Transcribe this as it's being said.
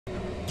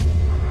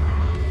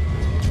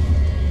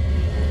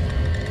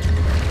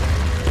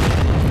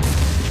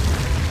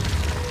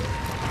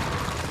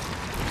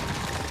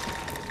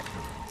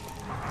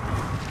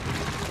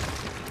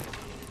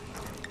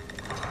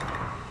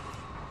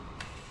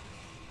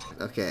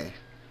Okay.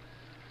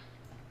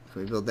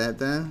 Can we build that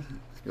then?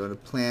 Go to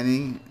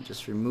planning.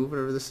 Just remove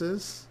whatever this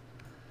is.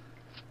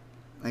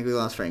 I think we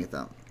lost Frank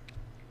though.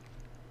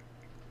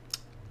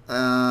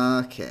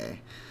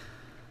 Okay.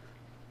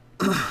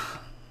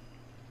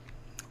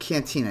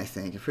 Canteen, I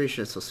think. I'm pretty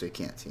sure it's supposed to be a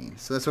canteen.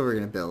 So that's what we're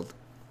going to build.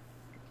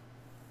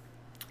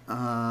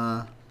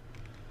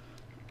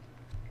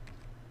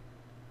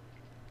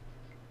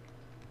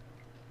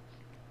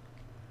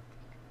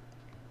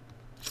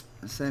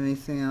 Is there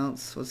anything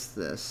else? What's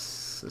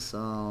this? This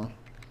all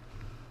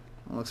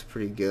looks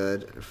pretty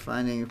good. We're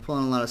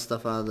pulling a lot of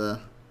stuff out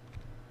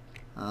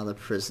of the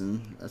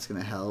prison. That's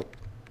gonna help.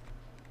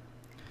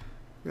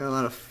 We got a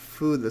lot of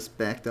food that's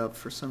backed up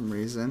for some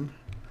reason.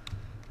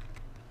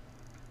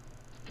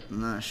 I'm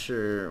not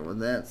sure what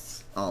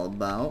that's all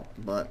about,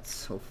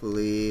 but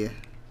hopefully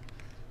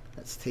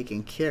that's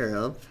taken care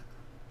of.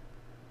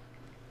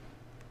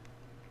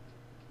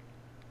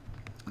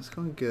 It's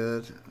going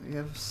good. We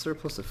have a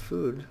surplus of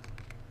food.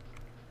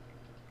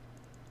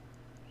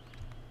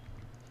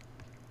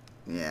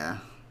 Yeah.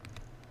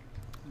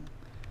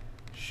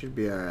 Should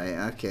be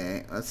alright.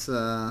 Okay, let's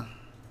what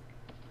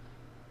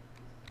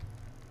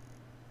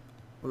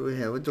do we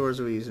have? What doors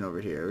are we using over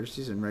here? We're just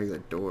using regular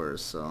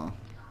doors, so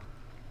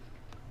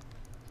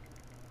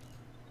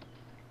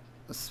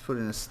let's put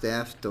in a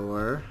staff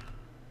door.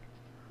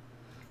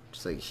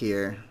 Just like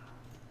here.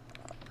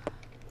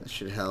 That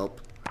should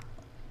help.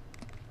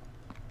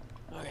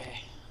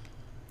 Okay.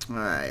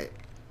 Alright.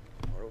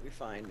 What are we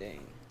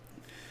finding?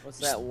 What's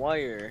that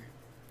wire?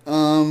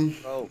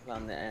 Rope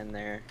on the end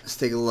there. Let's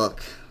take a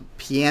look.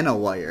 Piano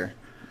wire.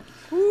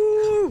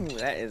 Woo!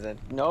 That is a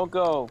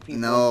no-go,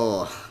 people.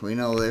 No, we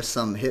know there's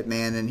some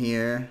hitman in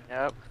here.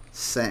 Yep.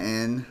 Sent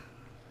in.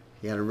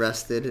 He got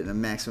arrested in a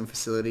maximum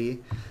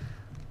facility.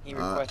 He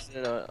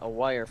requested a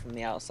wire from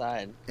the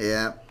outside.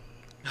 Yeah.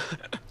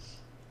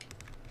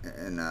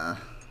 And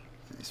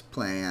he's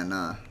planning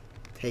on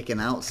taking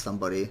out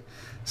somebody,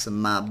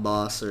 some mob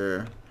boss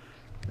or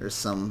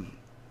someone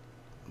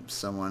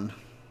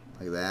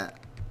like that.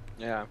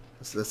 Yeah.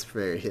 That's a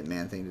very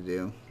hitman thing to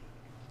do.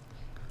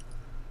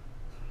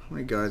 How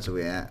many guards are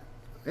we at?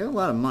 We have a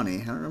lot of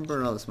money. I don't remember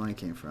where all this money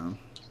came from.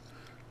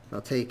 But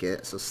I'll take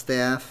it. So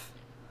staff.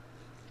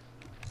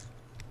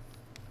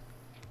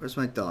 Where's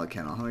my dog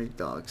kennel? How many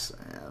dogs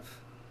I have?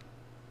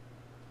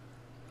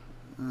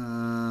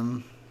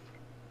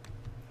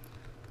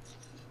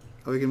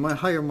 Oh, we can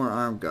hire more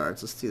armed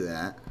guards. Let's do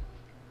that.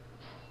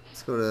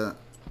 Let's go to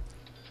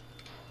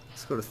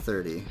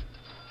 30.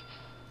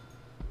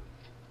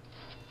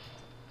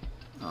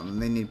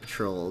 They need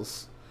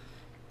patrols.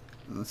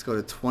 And let's go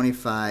to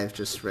 25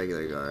 just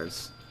regular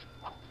guards.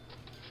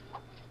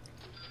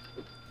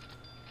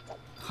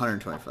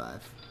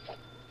 125.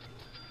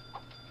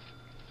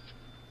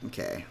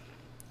 Okay.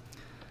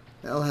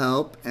 That'll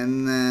help.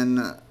 And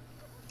then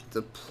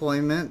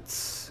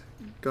deployment,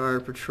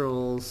 guard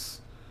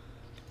patrols,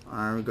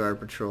 armed guard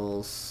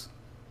patrols.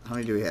 How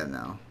many do we have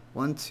now?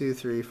 1, 2,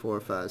 3, 4,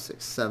 5,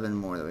 6, 7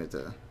 more that we have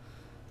to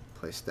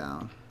place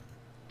down.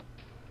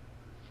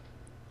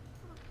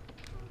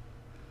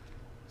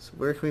 So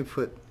where can we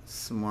put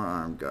some more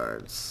armed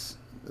guards?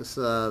 This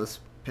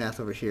path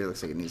over here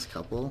looks like it needs a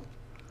couple.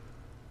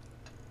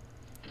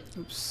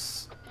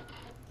 Oops.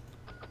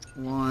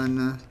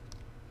 1.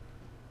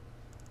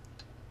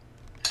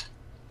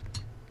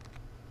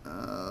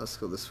 Let's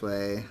go this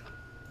way.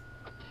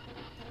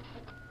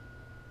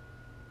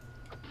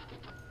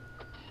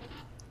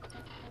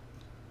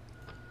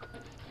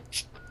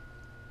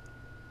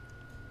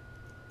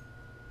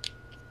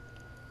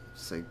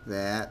 Just like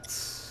that.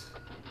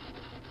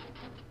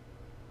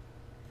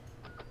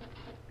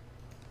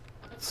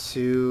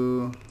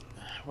 2.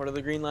 What are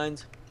the green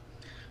lines?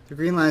 The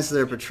green lines are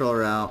their patrol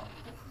route.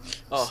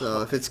 Oh.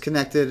 So if it's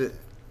connected,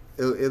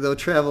 they'll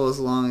travel as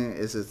long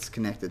as it's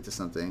connected to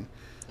something.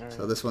 Right.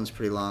 So this one's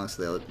pretty long,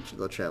 so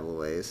they'll travel a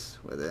ways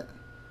with it.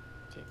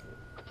 Okay, cool.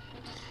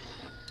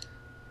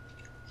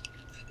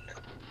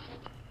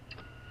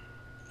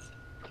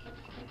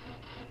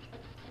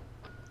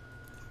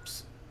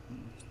 Oops.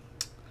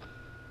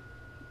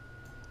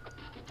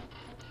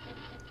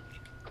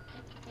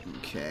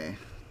 Okay.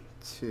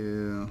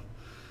 2.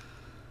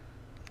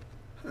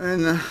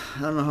 And I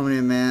don't know how many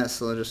I'm at,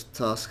 so I'll just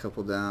toss a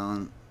couple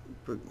down.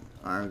 Put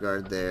arm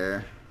guard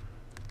there.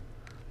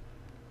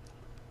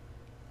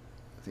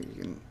 I think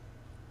you can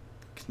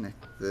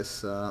connect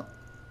this up.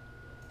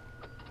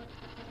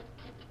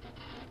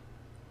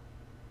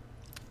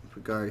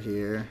 Put guard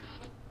here.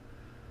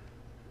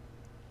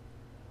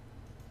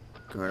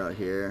 Guard out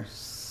here.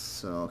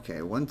 So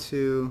okay, 1,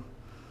 2,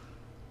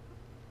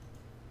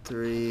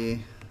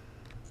 3,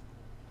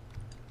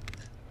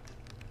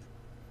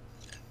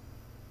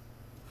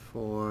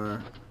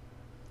 4,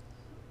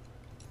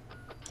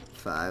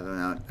 5. And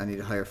now I need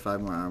to hire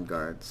 5 more armed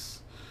guards.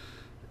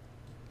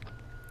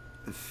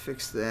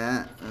 Fix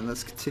that, and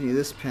let's continue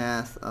this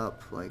path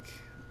up like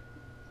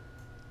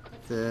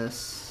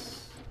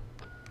this.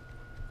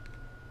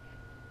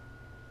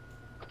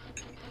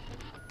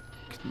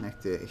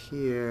 Connect it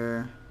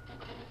here.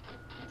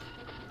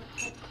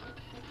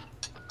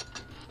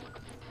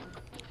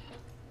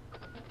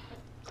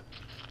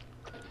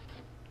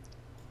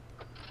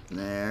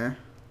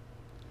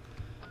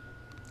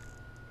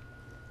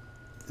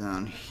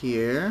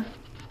 here.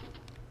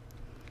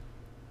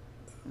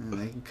 And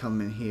they can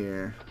come in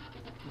here.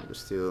 We'll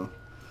just do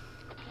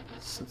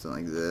something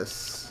like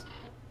this.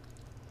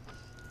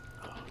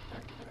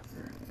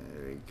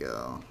 There we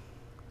go.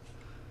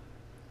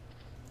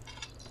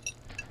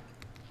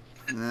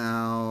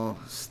 Now,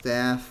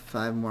 staff,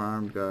 5 more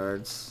armed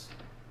guards.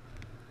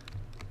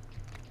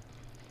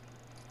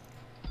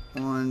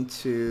 1,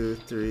 2,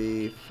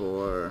 3,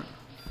 4,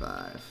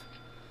 5.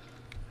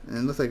 And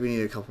it looks like we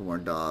need a couple more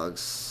dogs,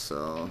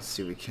 so let's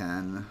see if we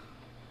can.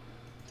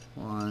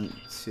 1,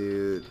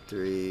 2,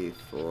 3,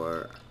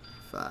 4,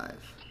 5.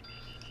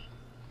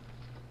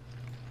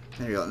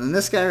 There you go. And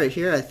this guy right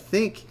here, I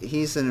think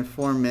he's an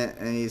informant,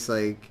 and he's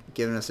like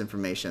giving us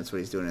information. That's what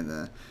he's doing in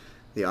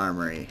the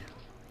armory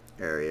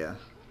area.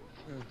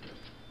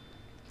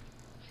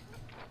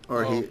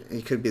 Or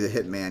he could be the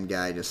hitman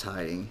guy just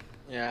hiding.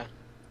 Yeah.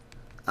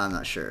 I'm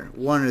not sure.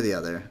 One or the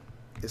other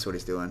is what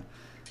he's doing.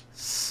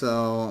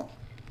 So,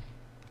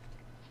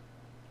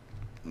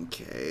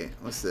 okay,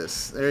 what's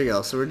this? There you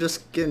go. So we're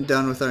just getting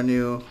done with our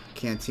new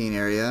canteen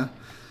area.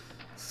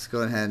 Let's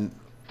go ahead and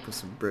put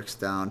some bricks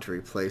down to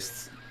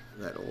replace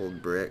that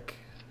old brick.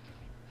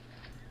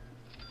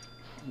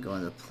 Go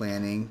into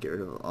planning, get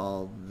rid of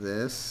all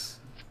this.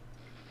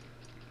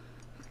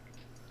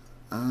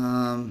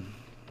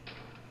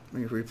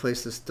 We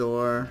replace this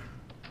door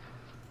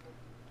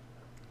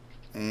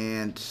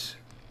and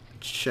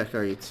check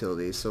our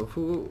utilities. So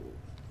who?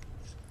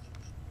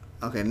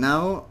 Okay,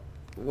 now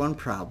one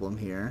problem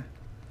here.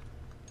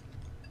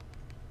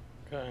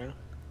 Okay.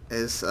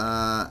 Is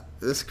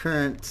this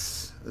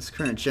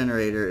current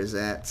generator is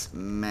at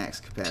max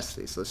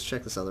capacity. So let's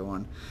check this other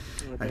one.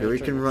 Okay, we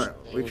can run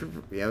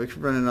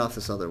it off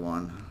this other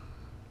one.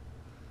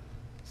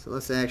 So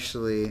let's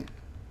actually.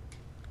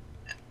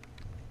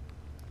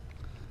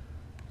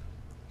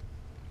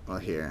 Well,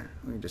 here,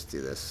 we can just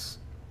do this.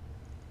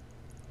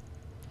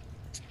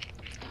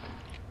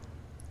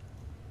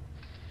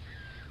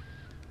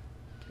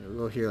 Okay, we'll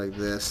go here like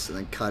this, and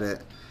then cut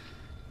it.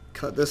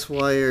 Cut this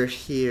wire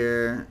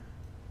here.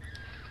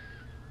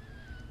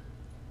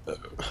 Does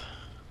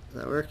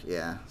that work?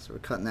 Yeah. So we're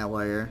cutting that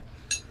wire.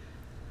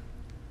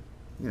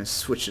 I'm gonna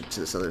switch it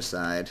to this other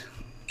side.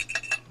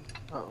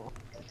 Oh.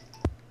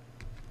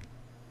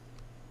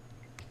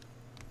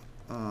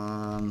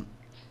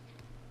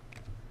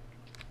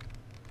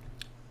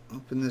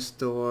 Open this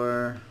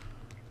door.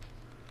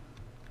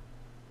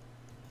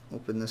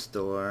 Open this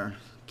door.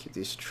 Keep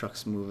these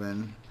trucks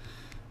moving.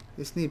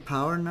 These need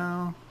power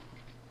now.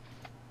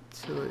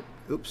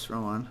 Oops,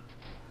 wrong one.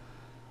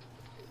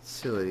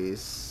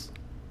 Utilities.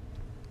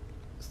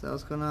 Is that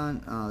what's going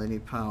on? Oh, they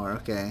need power.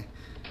 Okay.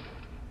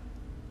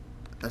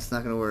 That's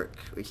not gonna work.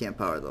 We can't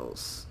power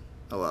those.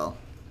 Oh well.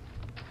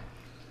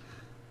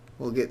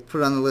 We'll get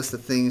put on the list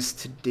of things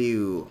to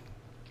do.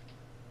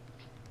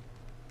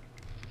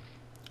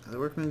 Are the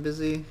workmen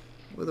busy?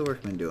 What are the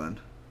workmen doing?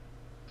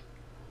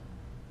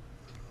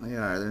 They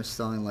are. They're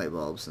installing light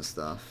bulbs and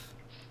stuff.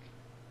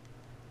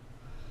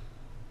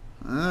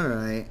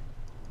 Alright.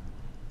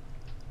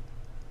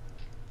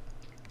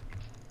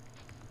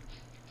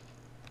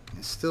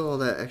 There's still all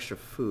that extra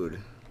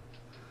food.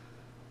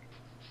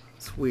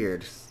 It's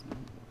weird.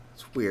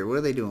 It's weird. What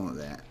are they doing with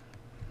that?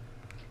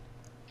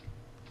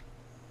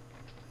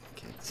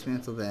 Okay,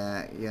 dismantle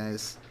that. You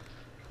guys.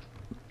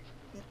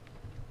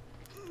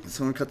 Can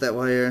someone cut that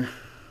wire?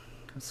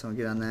 Can someone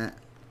get on that?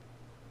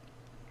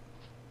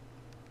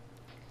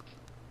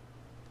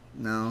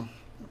 No?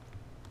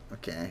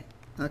 Okay.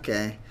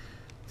 Okay.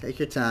 Take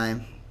your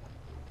time.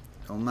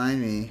 Don't mind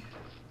me.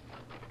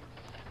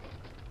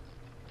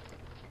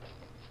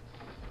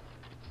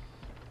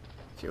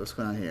 Okay, what's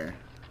going on here?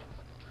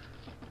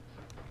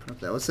 Put up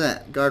that. What's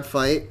that? Guard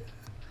fight.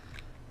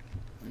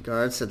 The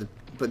guard said to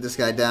put this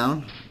guy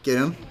down. Get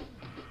him.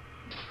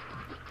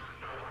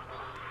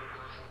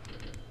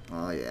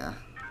 Oh yeah.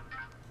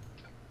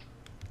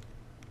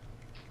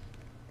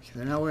 Okay,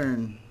 they're not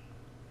wearing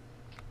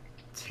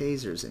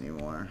tasers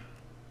anymore.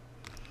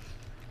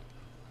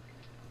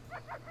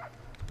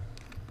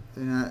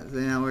 They not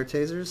wear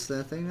tasers?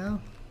 That thing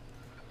now?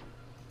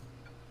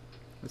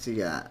 What's he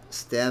got?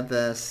 Stab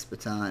vest,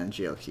 baton, and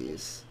jail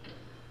keys.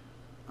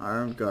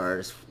 Armed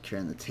guard is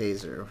carrying the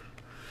taser.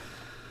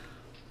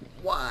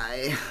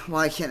 Why?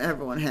 Why can't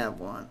everyone have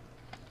one?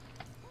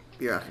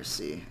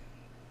 Bureaucracy.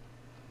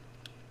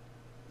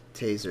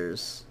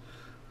 Tasers.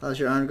 Allows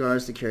your armed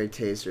guards to carry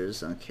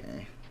tasers.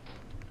 Okay.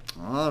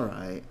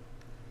 Alright.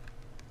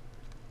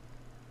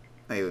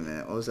 Wait a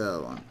minute. What was the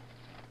other one?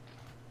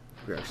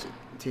 Bureaucracy.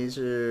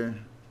 Taser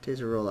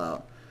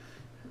rollout.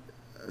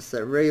 It's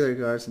that regular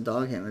guards and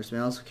dog handlers may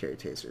also carry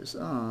tasers.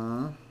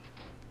 Aww.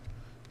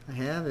 I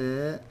have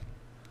it.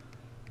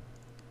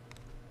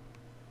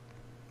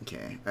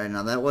 Okay. Alright,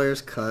 now that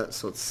wire's cut,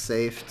 so it's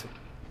safe to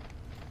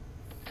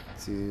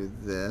do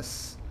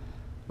this.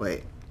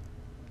 Wait.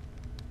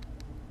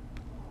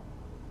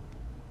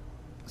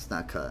 It's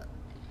not cut.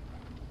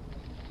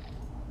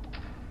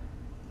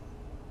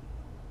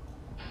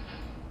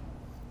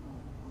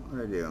 What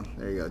do I do?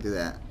 There you go. Do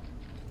that.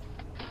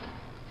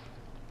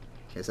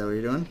 Okay, is that what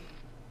you're doing?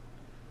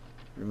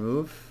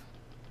 Remove.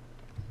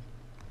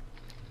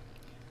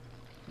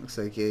 Looks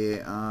like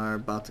you are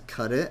about to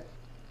cut it.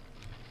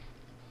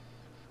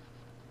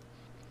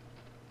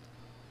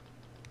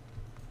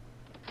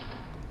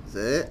 Is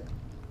that it?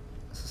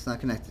 So it's not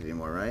connected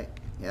anymore, right?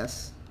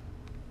 Yes.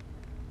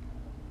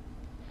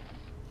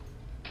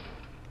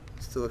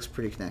 Still looks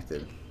pretty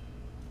connected.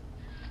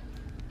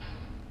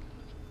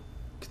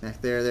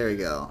 Connect there, there we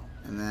go.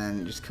 And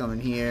then just come in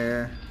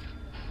here.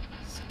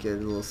 Let's get a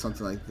little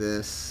something like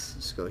this.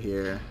 Just go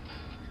here.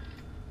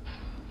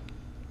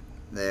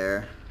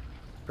 There.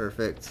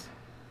 Perfect.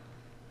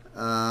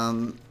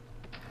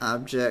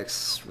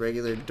 Objects,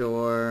 regular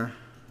door.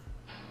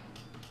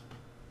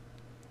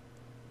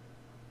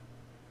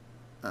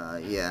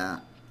 Yeah.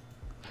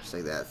 Just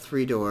like that.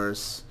 3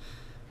 doors,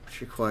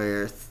 which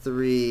require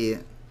 3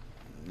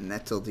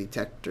 metal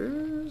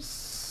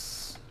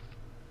detectors.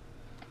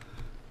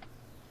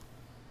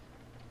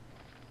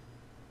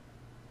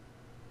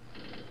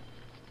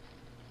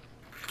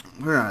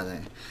 Where are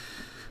they?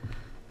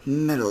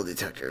 Metal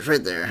detectors,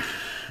 right there.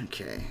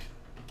 Okay.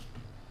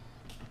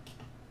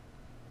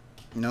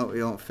 Nope, we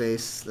don't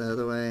face the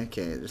other way.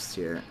 Okay, just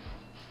here.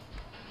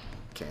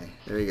 Okay,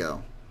 there we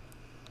go.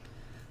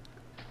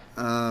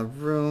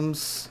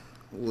 Rooms,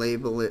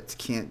 label it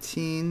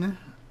canteen.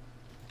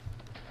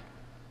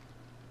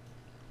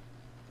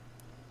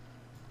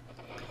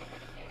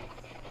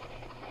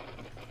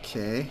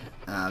 Okay,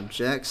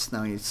 objects.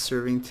 Now we need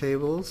serving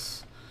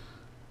tables.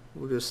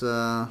 We'll just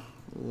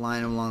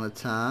line them along the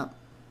top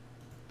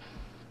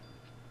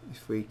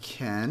if we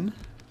can.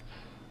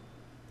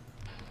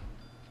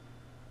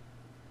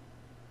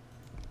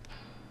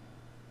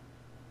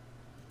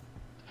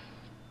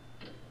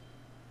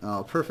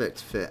 Oh,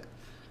 perfect fit.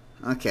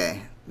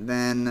 Okay,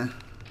 then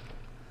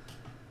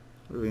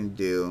what are we gonna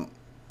do?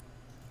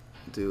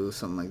 Do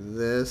something like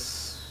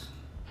this.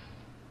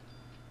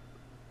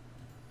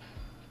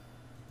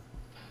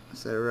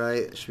 Is that right?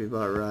 It should be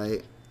about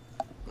right.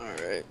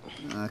 Alright.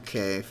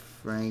 Okay,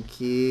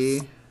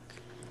 Frankie.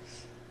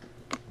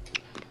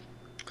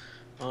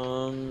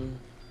 Oh.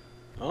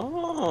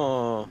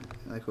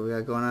 Like what we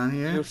got going on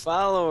here? New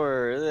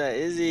follower. Look at that,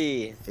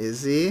 Izzy.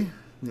 Izzy,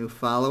 new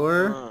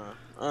follower.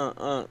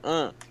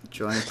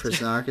 Join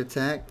Prison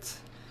Architect.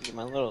 Get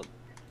my little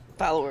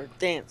follower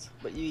dance,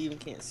 but you even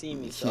can't see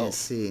me. You can't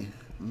see.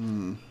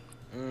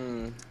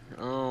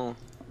 Oh.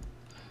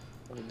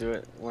 I'll do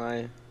it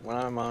when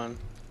I'm on.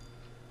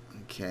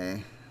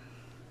 Okay.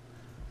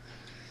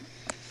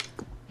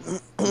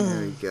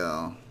 There we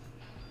go.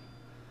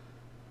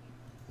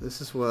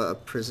 This is what a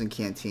prison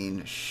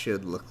canteen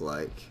should look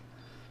like.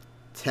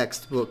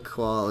 Textbook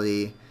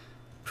quality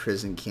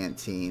prison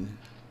canteen.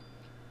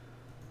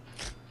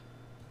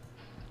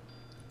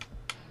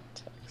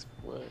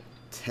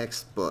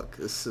 Textbook.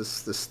 This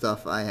is the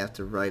stuff I have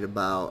to write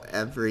about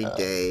every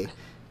day.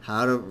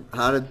 How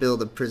to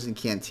build a prison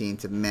canteen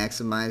to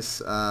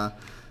maximize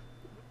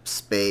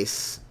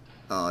space.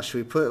 Should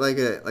we put like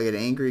an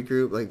angry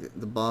group, like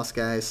the boss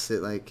guys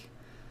sit like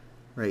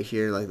right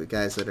here, like the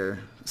guys that are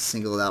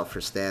singled out for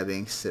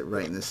stabbing sit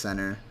right in the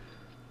center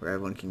where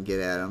everyone can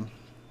get at them.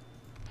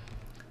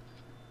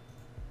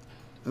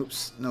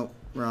 Oops, nope,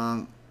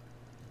 wrong.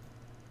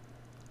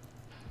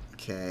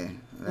 Okay.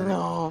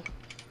 No.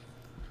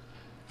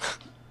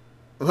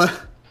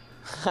 What?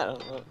 I don't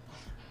know.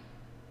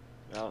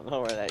 I don't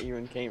know where that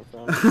even came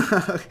from.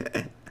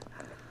 Okay.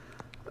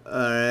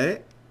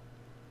 Alright.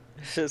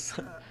 It's just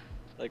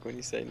like when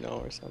you say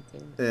no or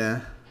something.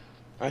 Yeah.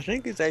 I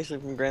think it's actually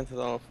from Grand Theft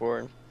Auto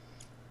 4.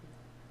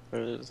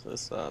 There's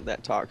this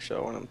that talk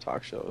show, one of them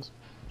talk shows.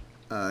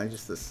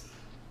 Just this.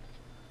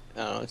 I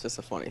don't know, it's just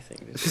a funny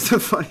thing. It's just a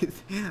funny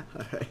thing.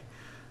 Alright.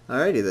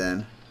 Alrighty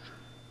then.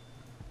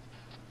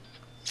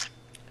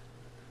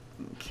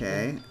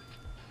 Okay.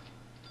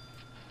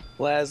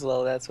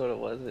 Laszlo, that's what it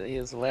was. He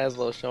was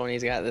Laszlo show, and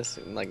he's got this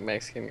like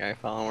Mexican guy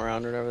following him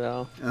around or whatever the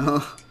hell.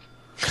 Oh.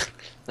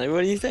 Like,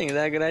 what do you think? Is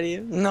that a good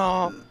idea?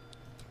 No.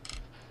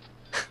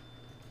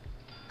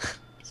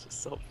 It's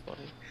just so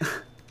funny.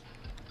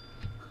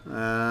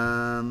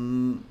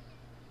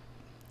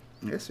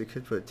 I guess we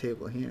could put a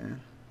table here.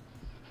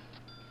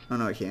 Oh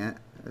no, I can't.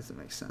 That doesn't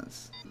make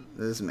sense.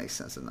 That doesn't make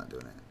sense. I'm not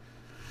doing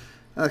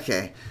it.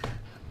 Okay.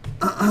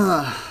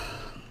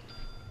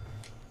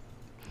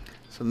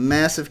 So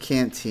massive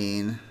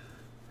canteen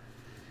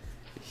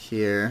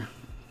here.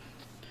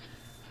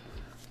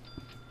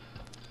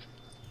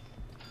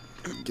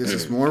 Gives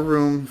us more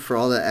room for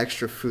all that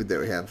extra food that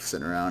we have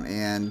sitting around,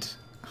 and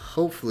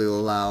hopefully will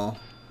allow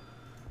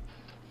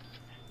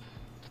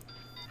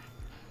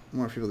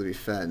more people to be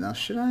fed. Now,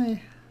 should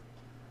I?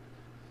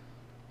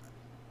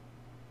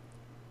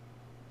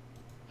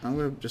 I'm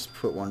going to just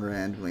put one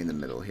randomly in the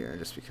middle here,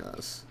 just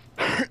because.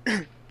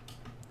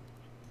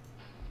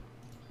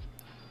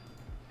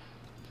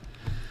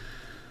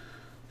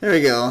 There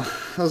we go.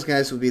 Those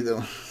guys will be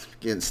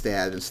getting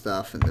stabbed and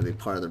stuff, and they'll be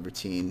part of the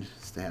routine,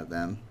 is to have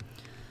them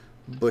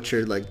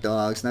butchered like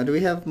dogs. Now, do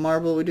we have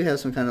marble? We do have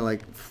some kind of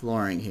like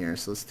flooring here,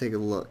 so let's take a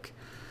look.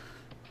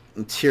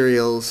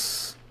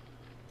 materials,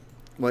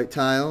 white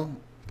tile.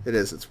 It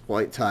is. It's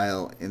white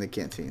tile in the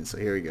canteen. So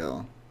here we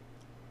go.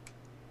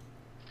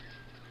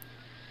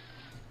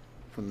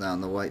 Put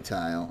down the white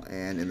tile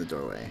and in the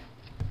doorway.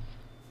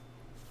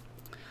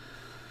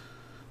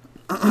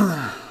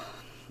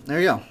 There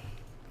we go.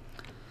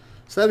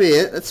 So that'd be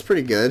it. That's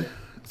pretty good.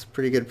 It's a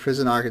pretty good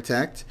prison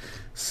architect.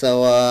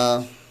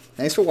 So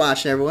thanks for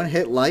watching, everyone.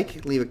 Hit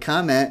like, leave a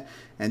comment,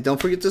 and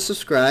don't forget to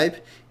subscribe.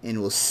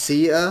 And we'll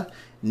see ya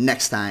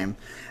next time.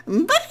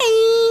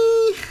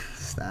 Bye.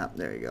 Stop.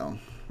 There you go.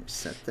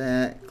 Reset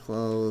that.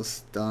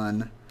 Close.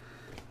 Done.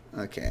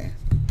 Okay.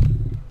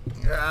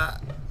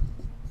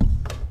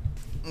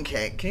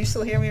 Okay. Can you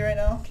still hear me right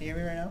now? Can you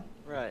hear me right now?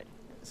 Right.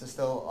 Is it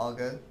still all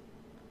good?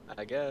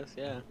 I guess,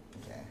 yeah.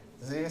 Okay.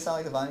 Does it even sound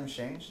like the volume's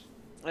changed?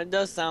 It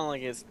does sound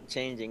like it's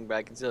changing, but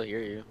I can still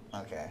hear you.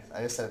 Okay.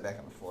 I just set it back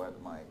on the floor at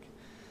the mic.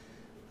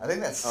 I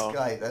think that's Oh.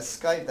 Skype. That's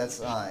Skype that's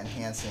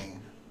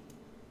enhancing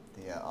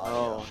the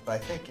audio. Oh. But I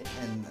think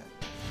in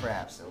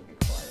Fraps it'll be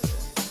quieter.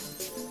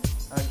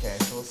 Okay,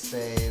 so we'll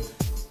save.